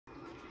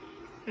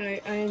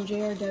Hi, I am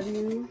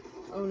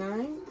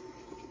JRW09,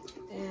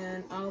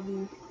 and I'll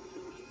be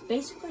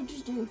basically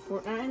just doing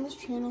Fortnite on this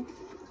channel.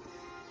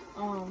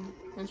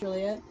 That's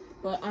really it.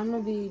 But I'm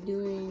gonna be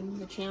doing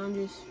the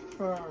challenges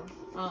for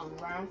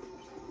Wrath,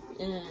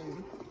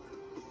 and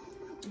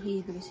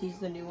because he's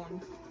the new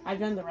one. I've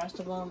done the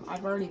rest of them.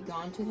 I've already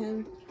gone to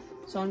him,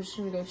 so I'm just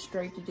gonna go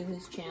straight to do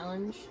his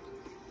challenge,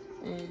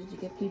 and to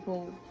get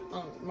people,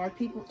 mark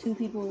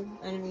two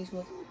enemies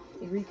with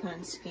a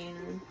recon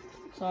scanner.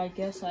 So I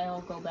guess I'll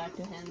go back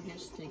to him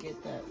just to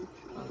get that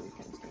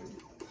recon scanner.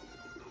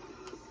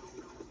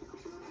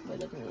 But it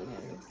doesn't really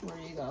matter where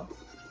you go.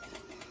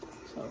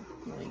 So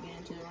I'm gonna get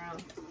into the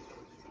round.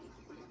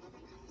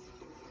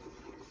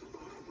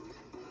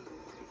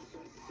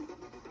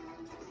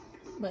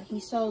 But he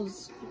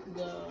sells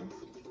the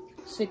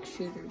 6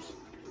 shooters.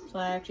 So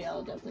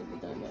I'll definitely be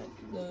doing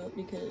that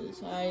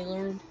because I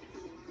learned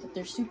that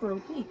they're super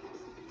OP.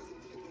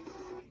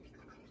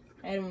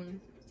 I had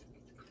them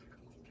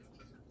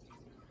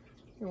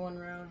for one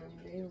round and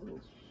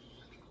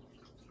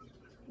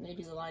they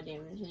do a lot of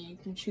damage. And you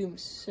can shoot them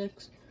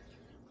 6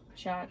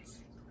 shots,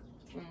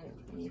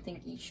 and you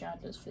think each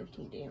shot does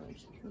 15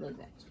 damage. Really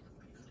fast.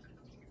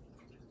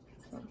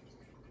 So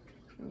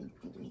I'm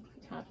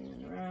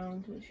hopping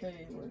around to show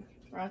you where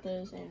Wrath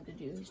is and to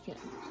do his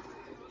challenges.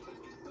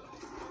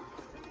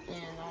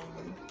 And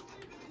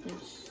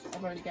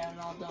I've already got it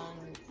all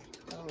done.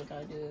 I don't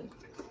gotta do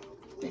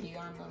a video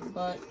on them,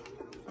 but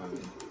I'm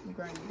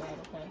grinding the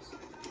battle pass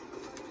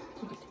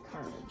to get to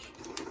Carnage.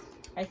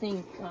 I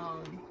think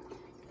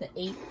the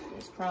 8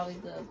 is probably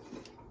the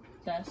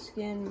best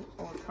skin,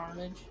 or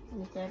Carnage in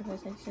this battle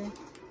pass, I'd say.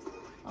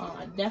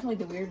 Definitely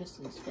the weirdest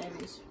is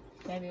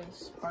Fabulous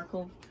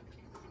Sparkle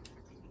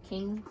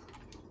King.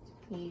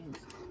 He's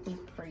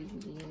crazy,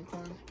 the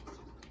unicorn.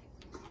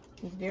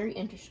 He's very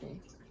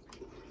interesting,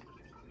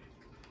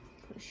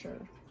 for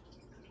sure.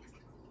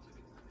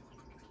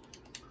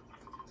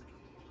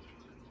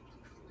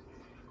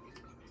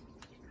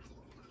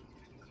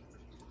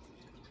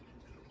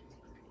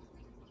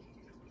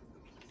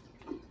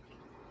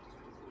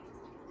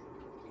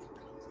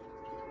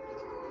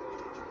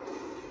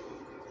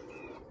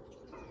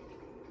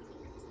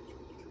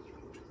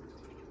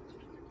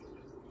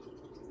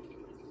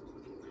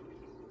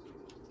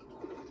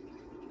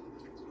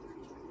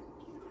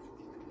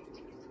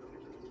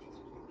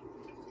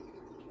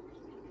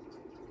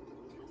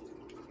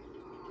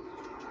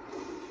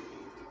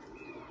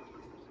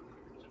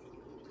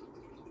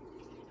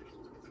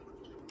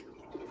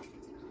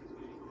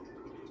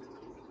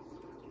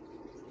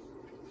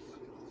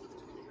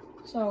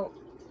 So,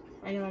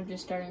 I know I'm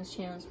just starting this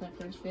channel, it's my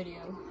first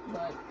video,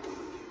 but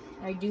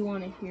I do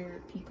want to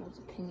hear people's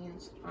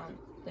opinions on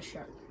the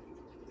shark.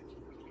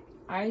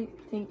 I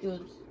played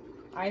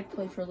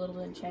for a little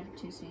bit in Chapter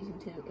 2 Season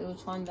 2, it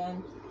was fun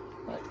then,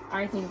 but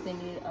I think they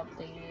need to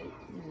update it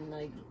and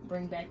like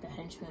bring back the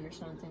henchmen or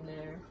something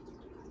there,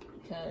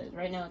 because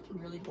right now it's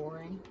really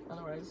boring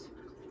otherwise.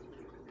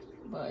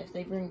 But if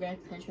they bring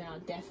back the henchmen, I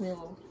definitely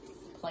will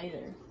play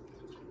there.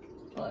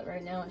 But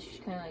right now it's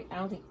just kind of like, I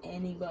don't think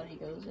anybody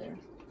goes there.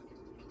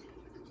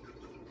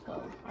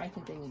 So I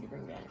think they need to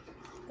bring back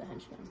the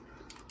henchmen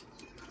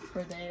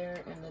for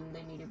there, and then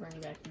they need to bring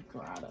back the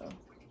grotto.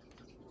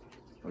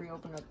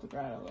 Reopen up the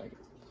grotto, like,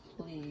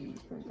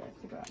 please bring back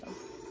the grotto.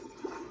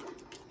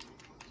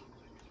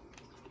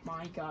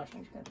 My gosh, I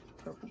just got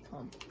a purple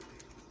pump.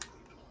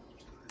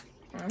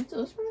 Alright, so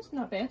this one's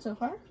not bad so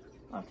far.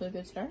 Off to a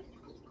good start.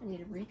 I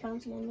need a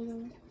recon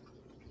scanner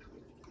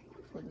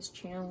for this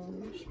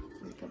challenge,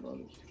 and a couple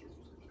others.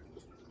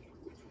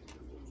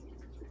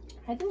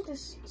 I think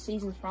this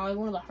season's probably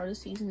one of the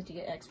hardest seasons to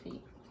get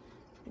XP.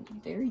 It's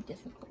very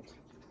difficult.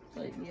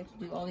 Like, you have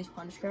to do all these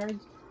punch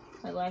cards.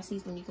 Like last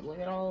season, you could look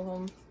at all of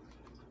them.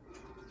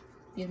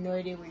 You have no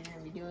idea what you're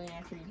going to be doing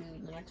after you do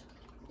the next,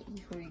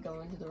 before you go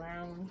into the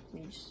round.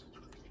 You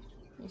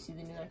see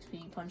the new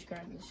XP punch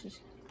card. It's just,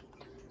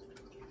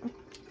 I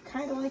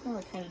kind of like them,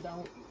 I kind of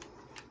don't.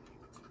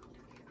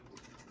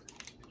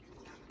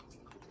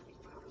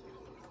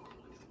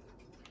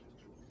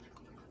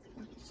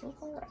 So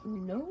far,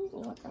 no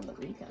luck on the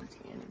recon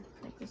scanner.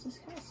 Like, this is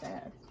kind of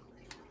sad.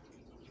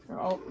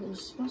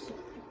 There's supposed to,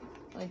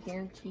 like,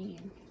 guaranteed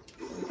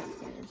recon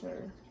scanners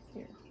are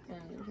here, and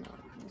there's not.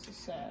 This is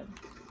sad.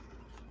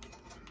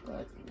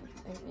 But,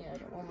 yeah, I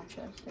got one more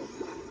chest.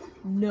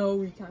 No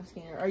recon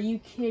scanner. Are you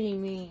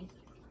kidding me?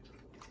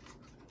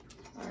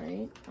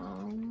 Alright,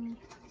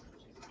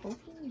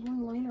 hopefully there's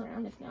one laying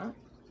around. If not,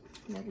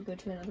 I might go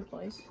to another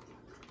place.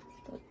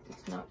 But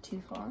it's not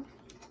too far.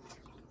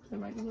 There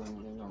might be one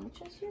in the normal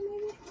chest here,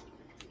 maybe?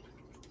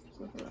 Let's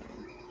look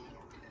around.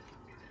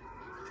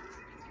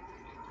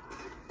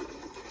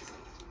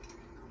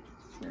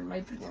 There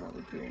might be one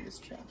over here in this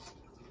chest.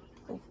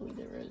 Hopefully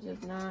there is.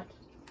 If not,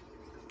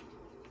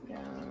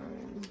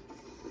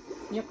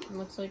 yep,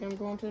 looks like I'm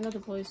going to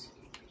another place.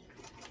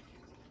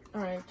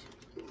 Alright.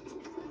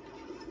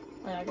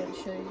 I gotta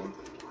show you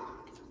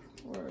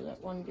where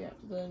that one guy,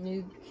 the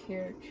new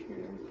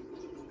character.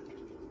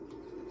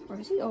 Or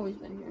has he always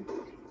been here?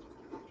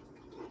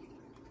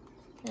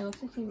 Yeah, it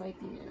looks like he might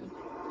be new.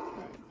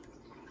 Alright.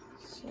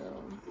 So,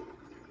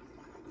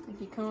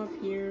 if you come up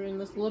here in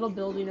this little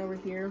building over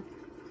here,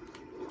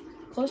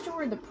 close to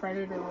where the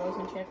Predator was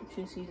in Chapter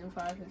 2, Season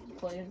 5, if you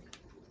played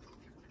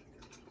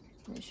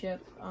the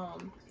ship,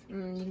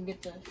 and you can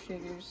get the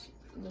shooters,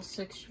 the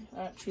 6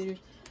 shooters.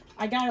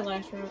 I got it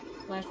last round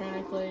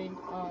I played.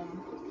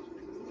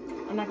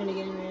 I'm not gonna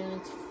get it in.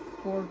 It's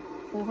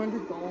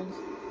 400 gold.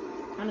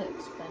 Kind of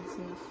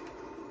expensive.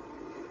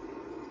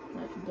 I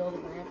have to build a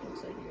ramp.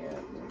 Looks like yeah,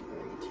 they're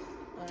great.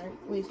 Alright,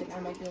 wait a second. I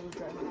might be able to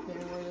drive it there.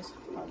 Where this?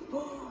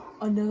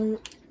 Another.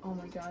 Oh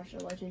my gosh, a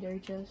legendary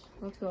chest.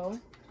 Let's go.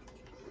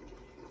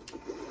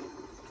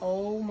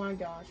 Oh my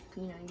gosh,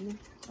 P90.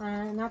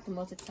 Not the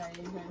most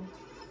exciting thing.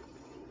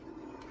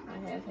 I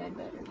have had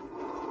better.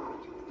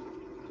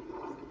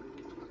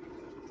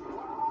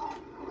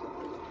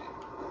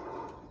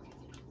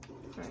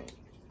 Alright.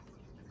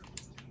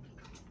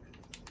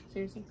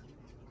 Seriously?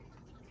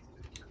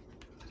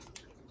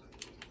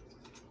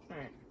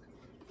 Alright.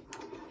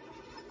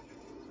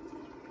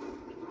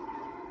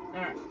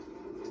 Alright.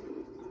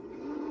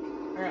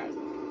 Alright.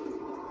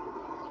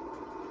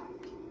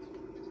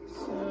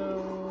 So,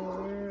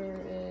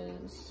 where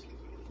is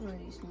one of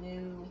these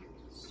new,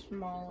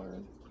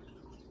 smaller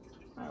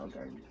Isle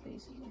Gardens,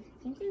 basically?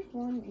 I think there's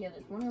one, yeah,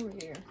 there's one over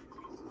here.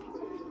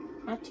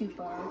 Not too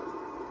far.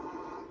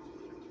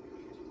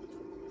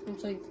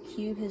 Looks like the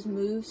cube has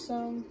moved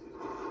some.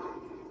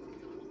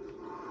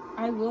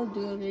 I will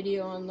do a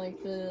video on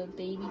like the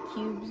baby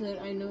cubes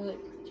that I know that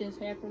just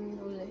happened,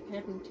 or that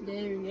happened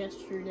today or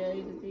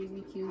yesterday. The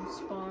baby cubes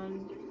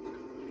spawned.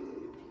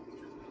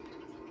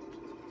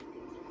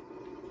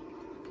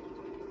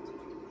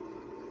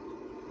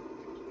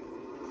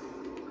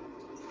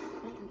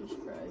 I'm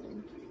just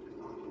driving.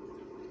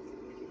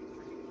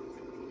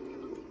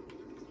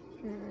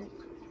 Alright.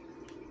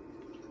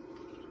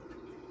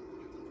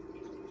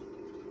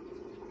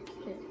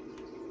 Okay.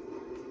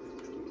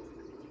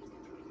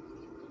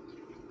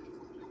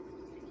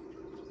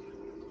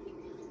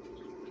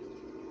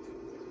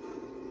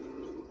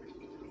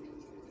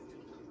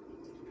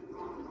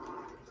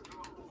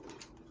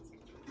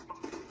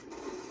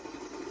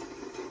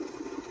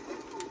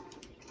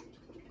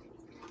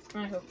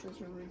 I hope there's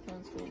a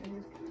recon scanner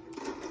here.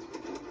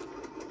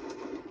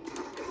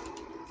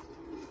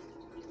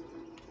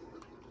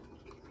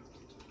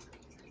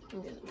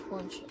 Okay, there's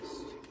one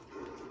chest.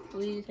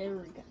 Please have a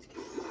recon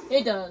scanner.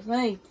 It does,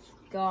 thank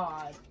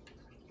God.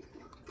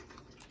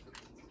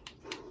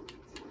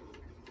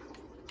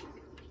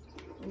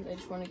 I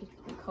just want to get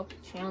a couple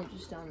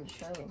challenges done to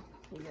show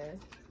you guys.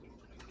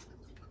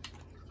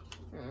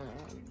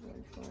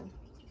 Very fun.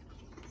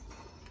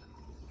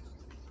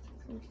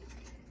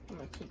 I'm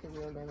gonna take a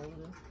real gun over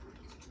the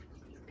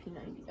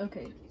P90.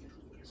 Okay,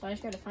 so I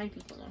just gotta find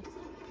people now.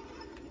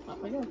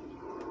 Off I go.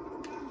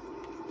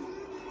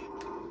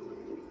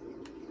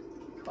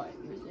 Quiet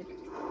music.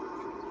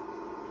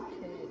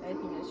 Okay, I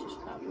think it's just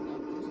popping up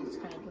because it's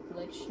kind of a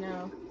glitch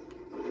now.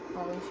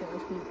 Always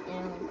shows me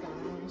animal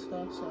coming and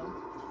stuff, so.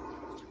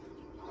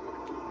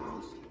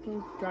 I just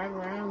go drive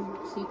around,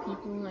 see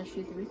people, and I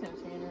shoot the recon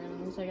scanner,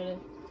 and once I gotta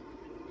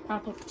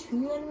pop up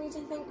 2 enemies,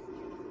 I think.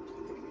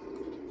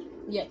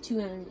 Yeah, 2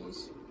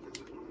 enemies.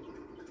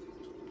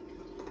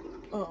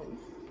 Oh,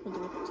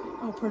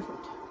 oh,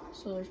 perfect.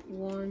 So there's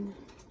 1.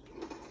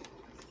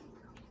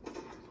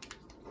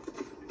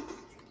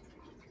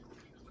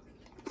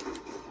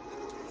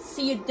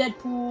 See you,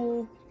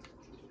 Deadpool.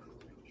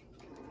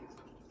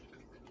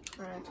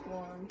 Alright, that's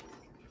 1.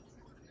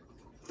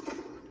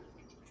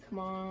 Come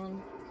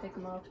on, pick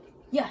him up.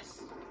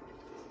 Yes.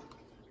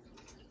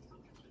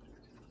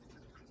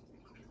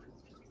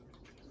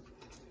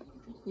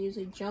 Use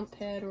a jump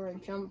pad or a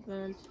jump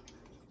vent.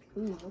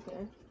 Ooh,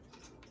 okay.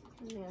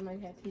 Yeah, I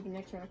might have to do the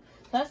next round.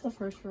 So that's the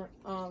first thing,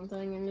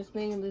 and this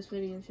main of this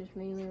video is just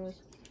mainly was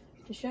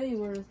to show you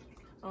where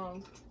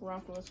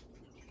Rock was.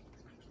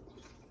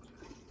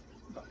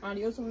 But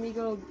adios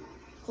amigo,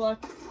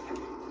 Cluck.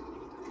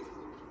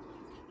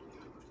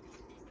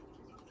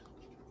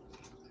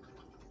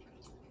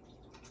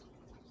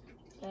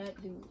 That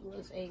dude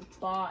was a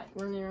bot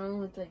running around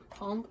with a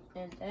pump,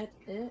 and that's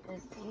it.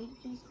 And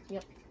bandages.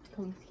 Yep,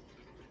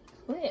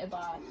 complete a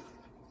bot.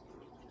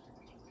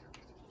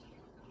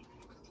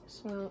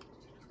 So,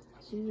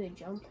 let's use a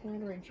jump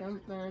pad or a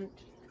jump vent.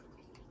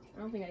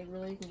 I don't think I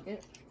really can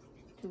get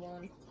to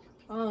one.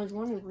 Oh, there's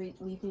one in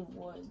Leaping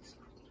Woods.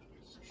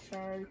 It's a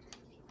shark.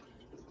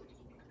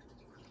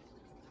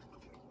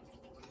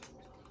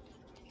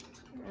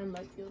 I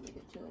might be able to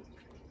get to it.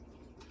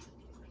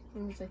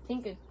 Because I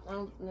think it,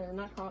 they're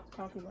not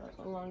talking about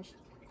a launch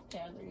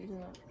pad, they're using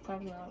that,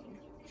 talking about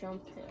a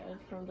jump pad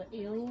from the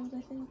aliens,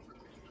 I think.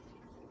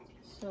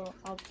 So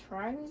I'll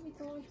try maybe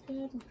the launch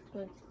pad,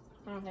 but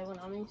I don't have one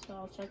on me, so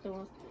I'll check the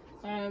one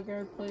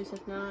guard place.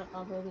 If not,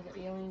 I'll go to the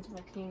aliens if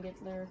I can get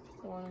there.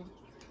 The one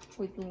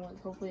Weeping Woods.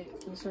 Hopefully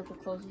the circle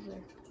closes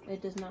there.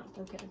 It does not.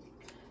 Okay.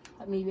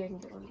 Maybe I can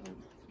get one then.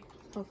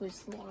 Hopefully it's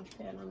the launch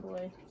pad on the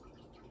way.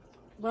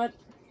 But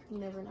you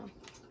never know.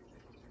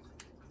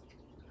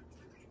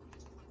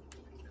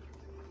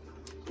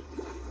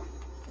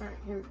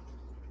 hurt.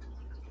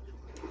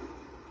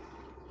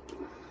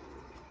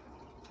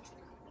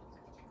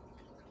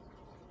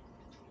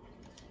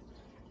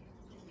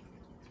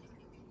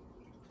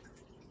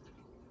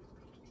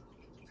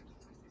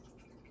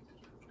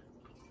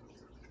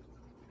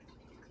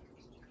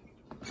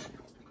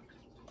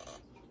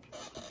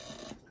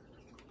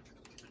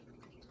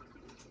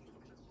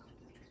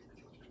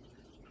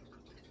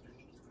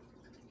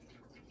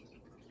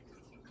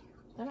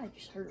 I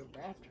just heard a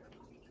raptor.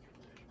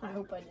 I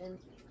hope I didn't.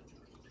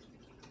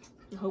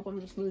 I hope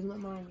I'm just losing my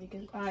mind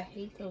because I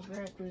hate those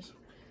raptors.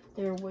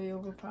 They're way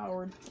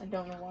overpowered. I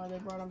don't know why they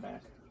brought them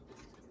back.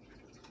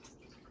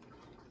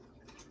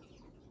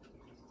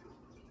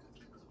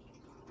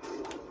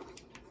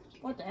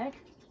 What the heck?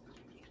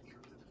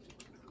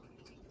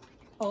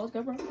 Oh, let's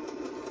go, bro.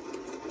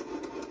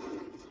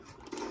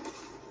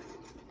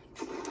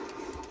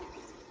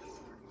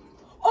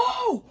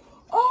 Oh!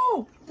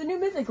 Oh! The new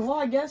mythic. Well,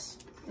 I guess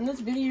in this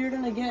video you're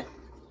gonna get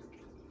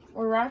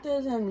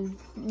Oratas and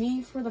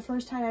me for the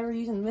first time ever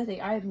using the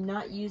mythic. I have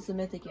not used the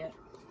mythic yet.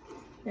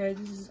 Yeah,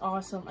 this is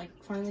awesome. I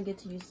finally get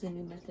to use the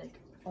new mythic.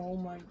 Oh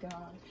my gosh.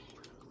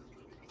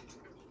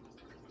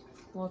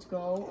 Let's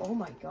go. Oh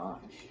my gosh.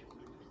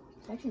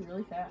 It's actually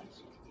really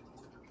fast.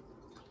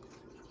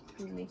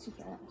 It makes you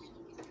fast.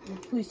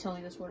 And please tell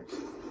me this works.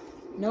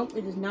 Nope,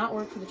 it does not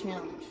work for the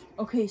challenge.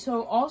 Okay,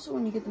 so also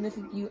when you get the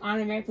mythic, you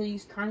automatically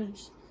use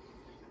Carnage.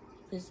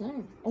 His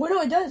name. Oh,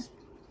 no, it does!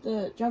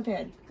 The jump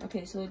pad.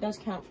 Okay, so it does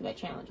count for that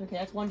challenge. Okay,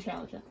 that's one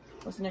challenge.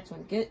 What's the next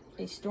one? Get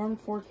a storm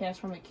forecast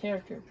from a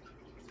character.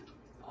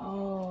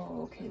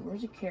 Oh, okay,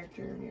 where's a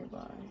character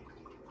nearby?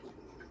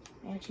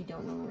 I actually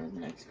don't know where the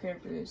next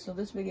character is, so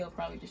this video will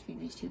probably just be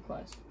these two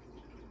quests.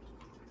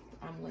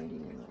 I'm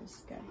landing in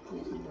this guy. He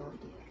has no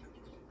idea.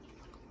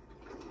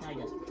 No, he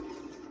doesn't.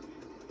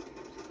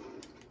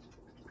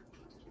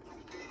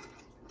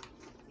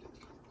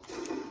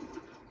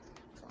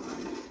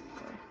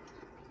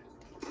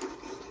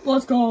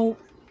 Let's go!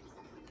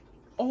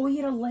 Oh, he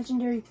had a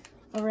legendary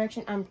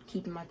erection. I'm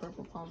keeping my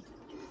purple pump.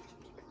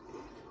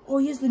 Oh,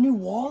 he has the new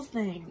wall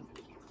thing.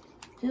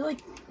 Is it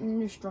like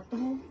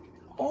indestructible?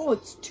 Oh,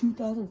 it's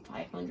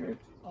 2,500.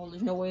 Oh,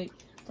 there's no way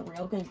the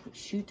railgun could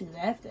shoot through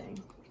that thing.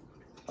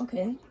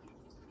 Okay.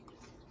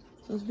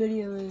 So this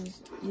video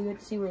is, you get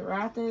to see where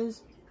Wrath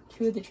is,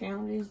 2 of the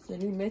challenges, the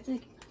new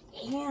mythic,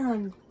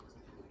 and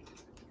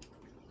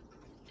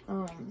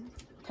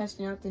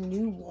testing out the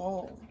new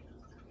wall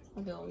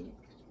ability.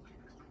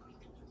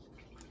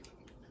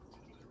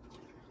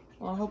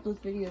 Well, I hope this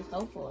video is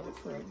helpful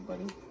for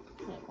everybody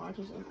that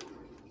watches it.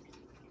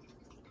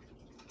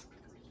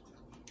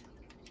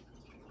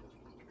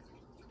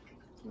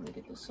 Let me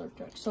get this slurp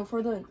truck. So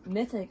for the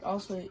mythic,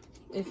 also,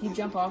 if you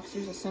jump off,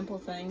 there's a simple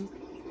thing.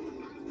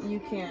 You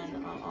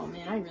can, oh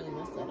man, I really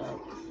messed that up.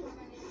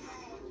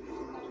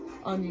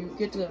 You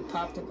get to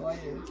pop the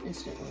glider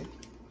instantly.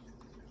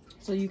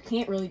 So you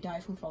can't really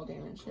die from fall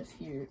damage if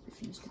you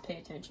refuse to pay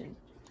attention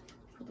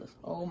to this.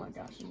 Oh my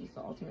gosh, this is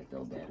the ultimate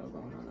build battle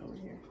going on over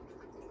here.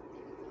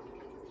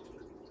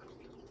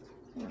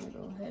 I'm gonna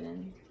go ahead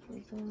and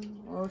take them,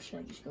 or should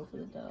I just go for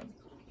the dub?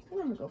 I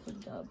think I'm gonna go for the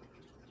dub.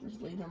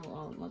 Just leave them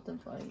alone, let them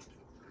fight.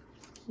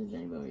 See if there's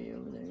anybody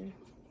over there.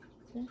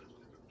 Okay.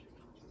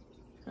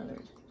 Oh, there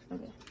is.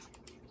 Okay.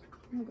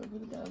 I'm gonna go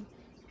for the dub.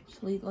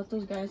 Just let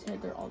those guys have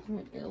their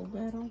ultimate build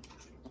battle.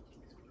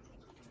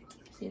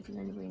 See if there's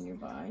anybody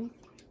nearby.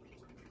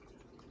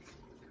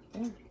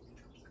 Yeah.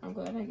 I'm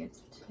glad I get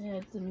to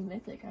have the new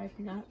mythic. I've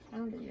not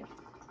found it yet.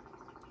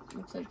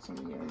 Looks like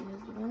somebody already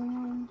has the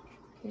one.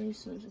 Okay,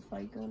 so there's a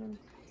fight going on.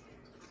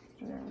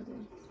 Where are they?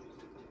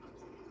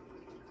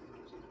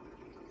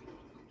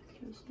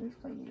 Okay, so they're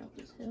fighting up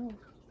this hill.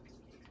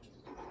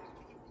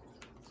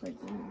 It's like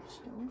they're in a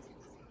store.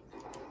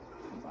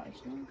 A buy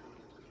store.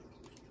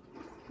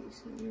 Okay,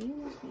 so there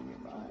must be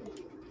nearby.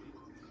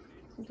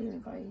 I think they're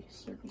nearby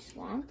Surfy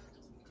Swamp.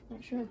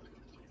 Not sure.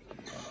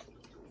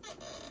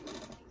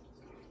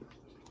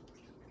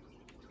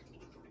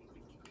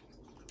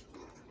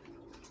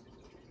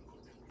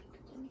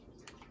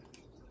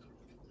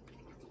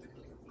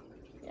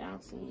 Yeah, I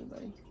don't see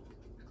anybody.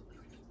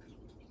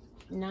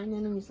 9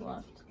 enemies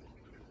left.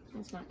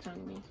 That's not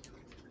counting me.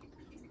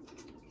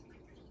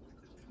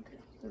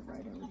 Okay, they're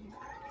right over here.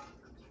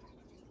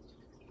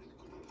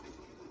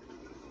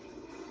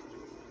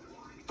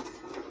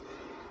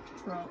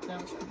 Bro,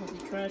 that was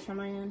completely trash on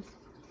my end.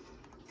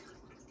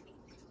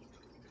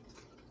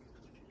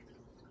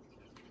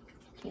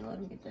 Can't let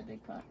him get that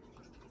big pot.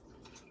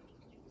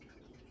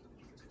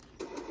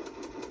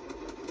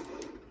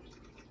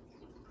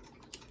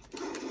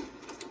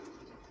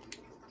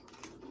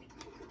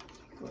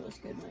 Bro, that's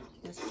good, man.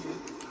 This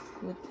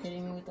dude with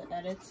hitting me with the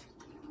edits.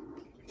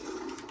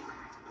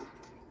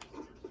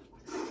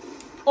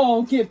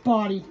 Oh, get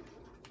bodied!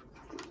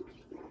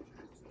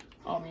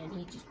 Oh man,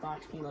 he just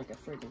boxed me like a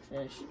freaking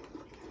fish.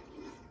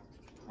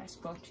 I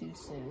spoke too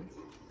soon.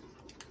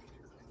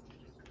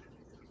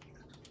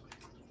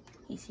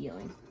 He's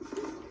healing.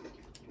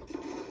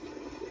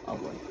 Oh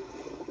boy.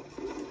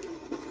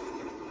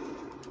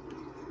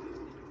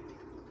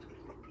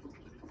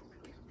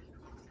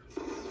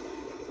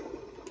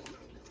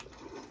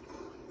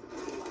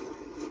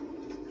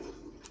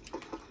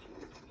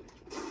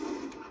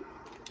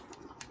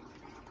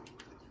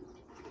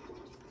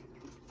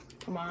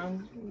 Come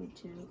on, 3,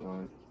 2,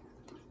 1.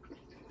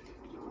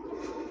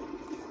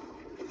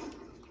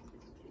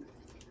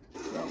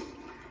 Go.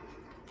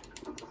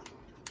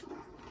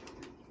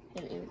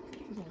 He's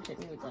gonna hit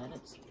me with that.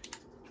 It's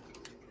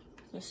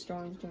the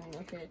storm's doing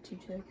okay at 2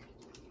 tick.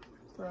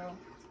 Bro.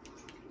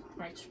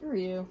 Alright, screw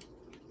you.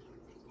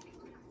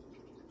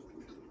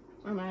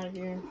 I'm out of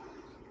here.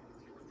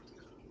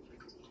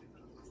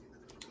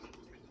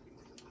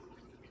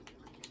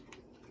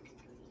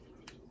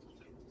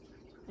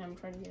 I'm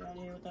trying to get out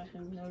of here without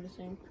him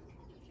noticing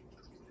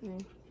me.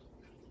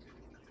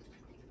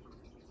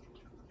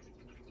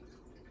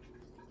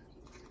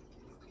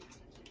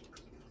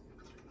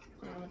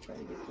 I'm gonna try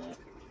to get that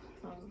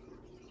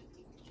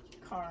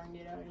car and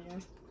get out of here.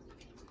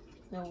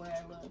 Know where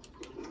I live.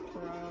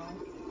 Bro.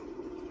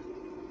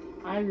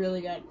 I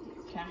really got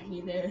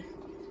cocky there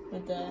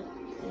with that,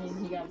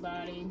 and he got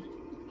bodied.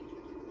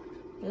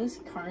 This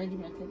carnage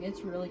mythic,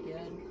 it's really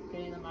good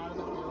getting them out of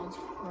the builds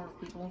for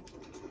people.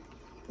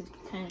 It's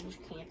kind of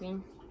just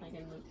camping, like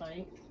in the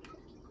fight.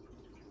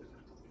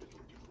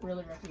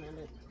 Really recommend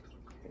it.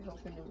 I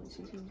hope no one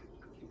sees him.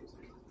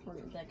 Or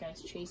that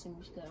guy's chasing me,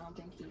 because I don't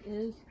think he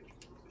is.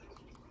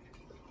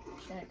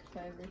 Check if I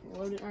have everything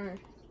loaded. Alright.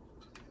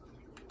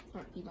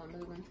 Alright, keep on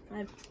moving. I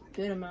have a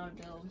good amount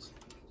of builds.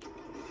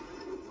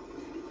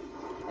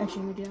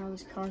 Actually, I'm gonna get out of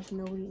this car so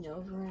nobody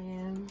knows where I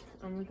am.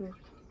 I'm gonna go.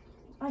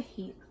 I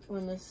hate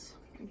when this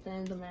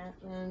then the map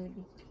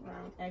and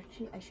round.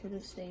 Actually, I should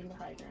have stayed in the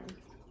high ground.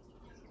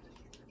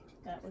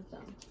 That was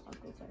dumb. I'll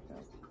go back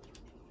up.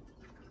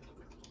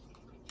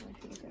 I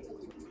should have kept it.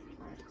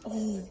 Alright.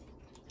 Oh!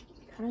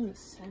 Kind of in the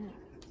center.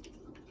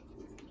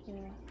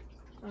 Yeah.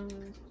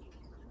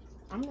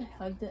 I'm gonna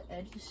hug the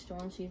edge of the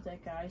storm, see if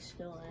that guy's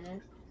still in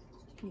it.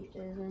 He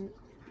isn't.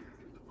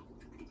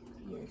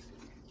 He is.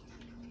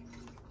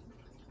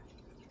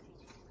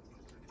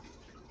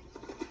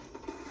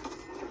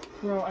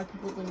 Bro, I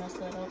completely messed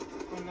that up.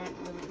 I'm not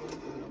really going to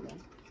do it again.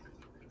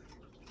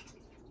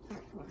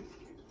 Alright, come on.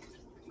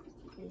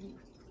 Easy.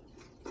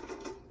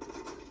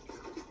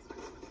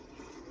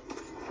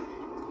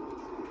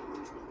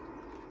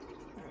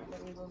 Alright, let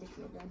me go this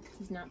way again.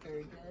 He's not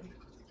very good.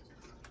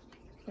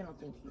 I don't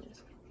think he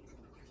is.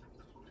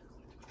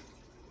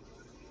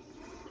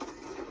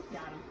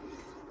 Got him.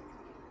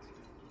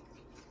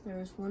 There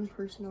was one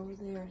person over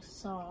there I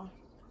saw.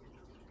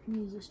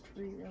 Use this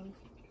tree, really.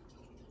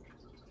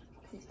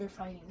 Okay, they're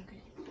fighting.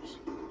 Okay, there's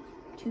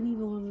 2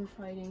 people over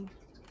fighting.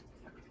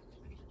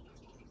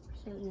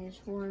 So that means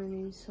 4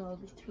 enemies, so I'll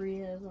be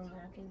 3 as I'm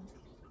happy.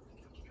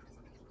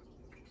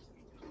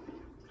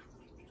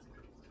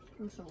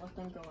 I'm just gonna let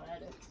them go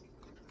at it.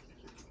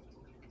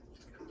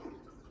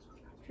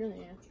 Really,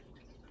 yeah.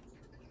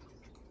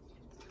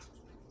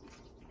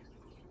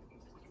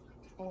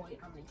 Oh wait,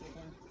 I'm gonna get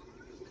him.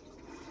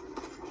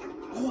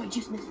 Oh, I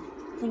just missed it.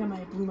 I think I might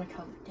have blew my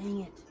cover. Dang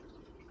it.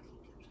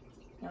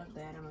 That was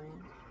bad on my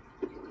end.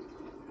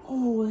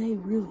 Oh, they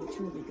really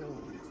truly go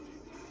on.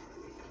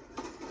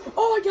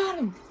 Oh, I got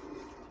him!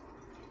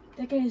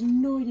 That guy has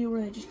no idea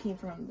where that just came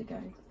from, the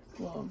guy.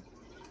 Whoa.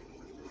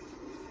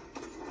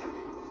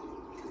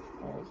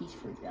 Oh, he's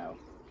freaked out.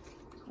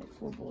 Like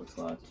 4 bullets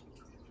left.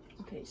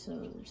 Okay, so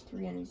there's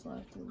 3 enemies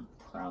left, and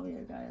probably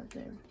a guy up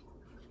there.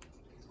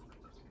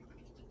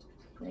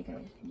 That guy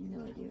has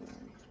no idea where I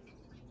am.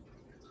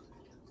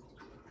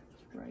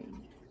 Right.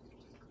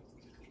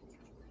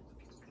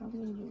 Probably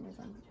gonna be my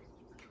time.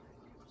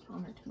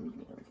 I'm going to move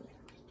it over.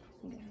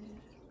 Yeah.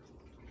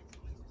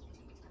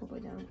 Hope I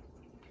don't.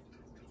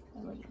 I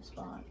like my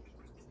spot.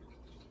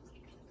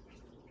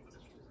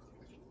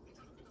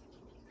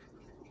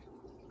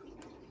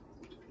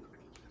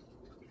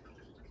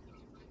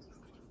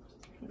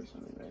 There's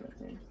something right up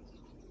there.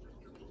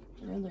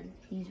 Another,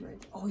 he's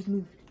right. Oh, he's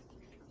moved.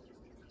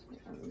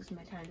 This is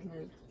my time to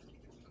move.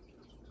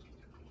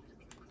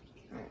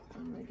 Alright,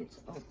 I'm gonna get.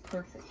 Oh,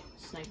 perfect.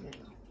 Sniper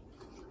arrow.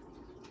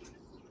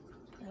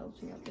 That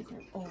helps me out big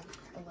time. Oh,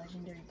 a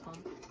legendary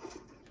pump.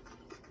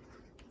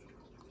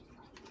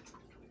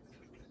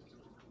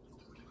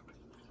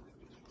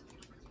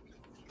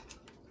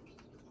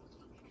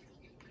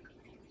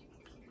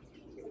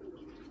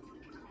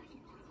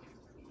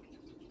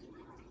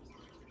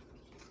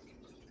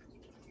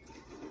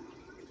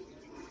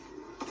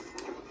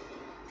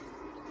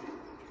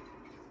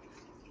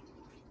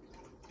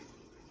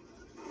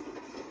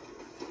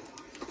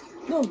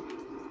 No!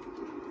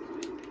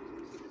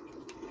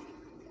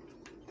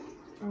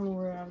 I don't know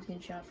where I was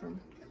getting shot from.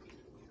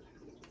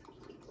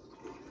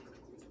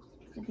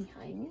 Is it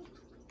behind me?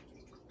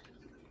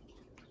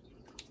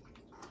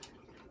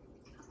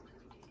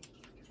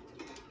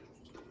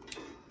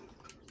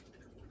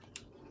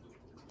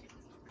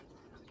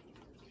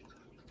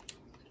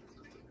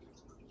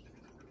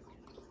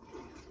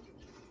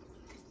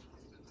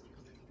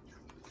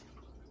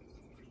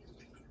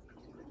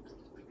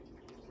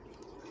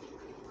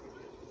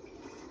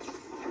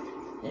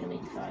 Hit him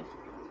 85.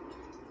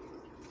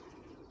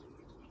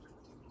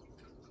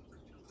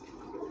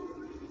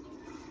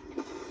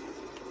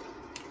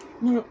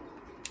 No,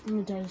 I'm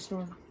gonna die in the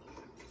storm.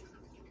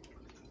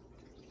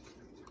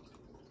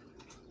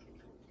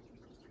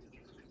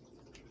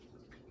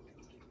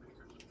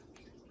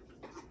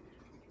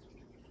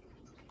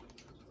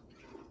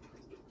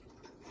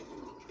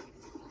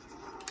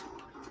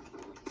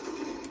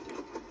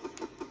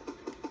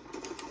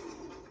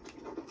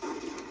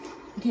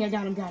 Okay, I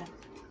got him, got him.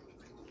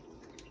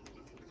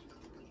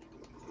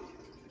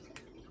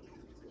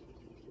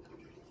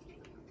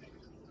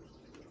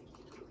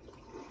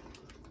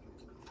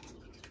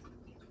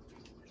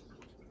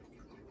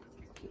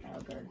 Oh,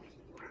 good.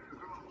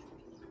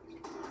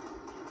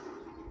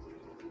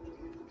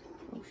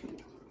 Oh,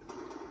 shoot.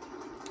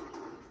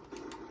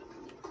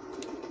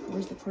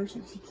 Where's the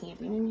person? Is he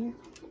camping in here?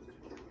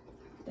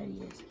 There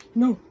he is.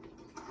 No!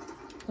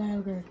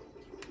 Oh, good.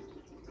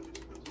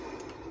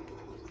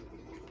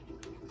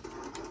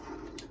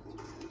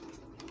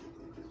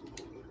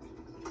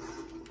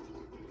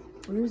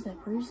 Where is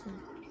that person?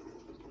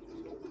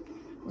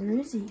 Where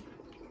is he?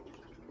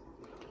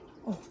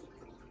 Oh.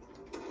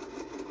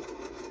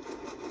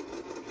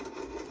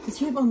 Does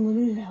he have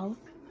unlimited health?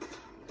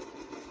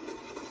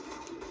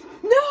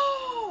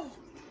 No!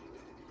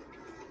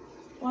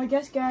 Well, I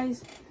guess,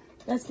 guys,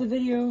 that's the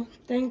video.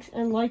 Thanks,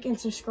 and like and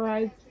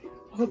subscribe.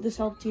 I hope this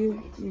helped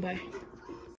you. Bye.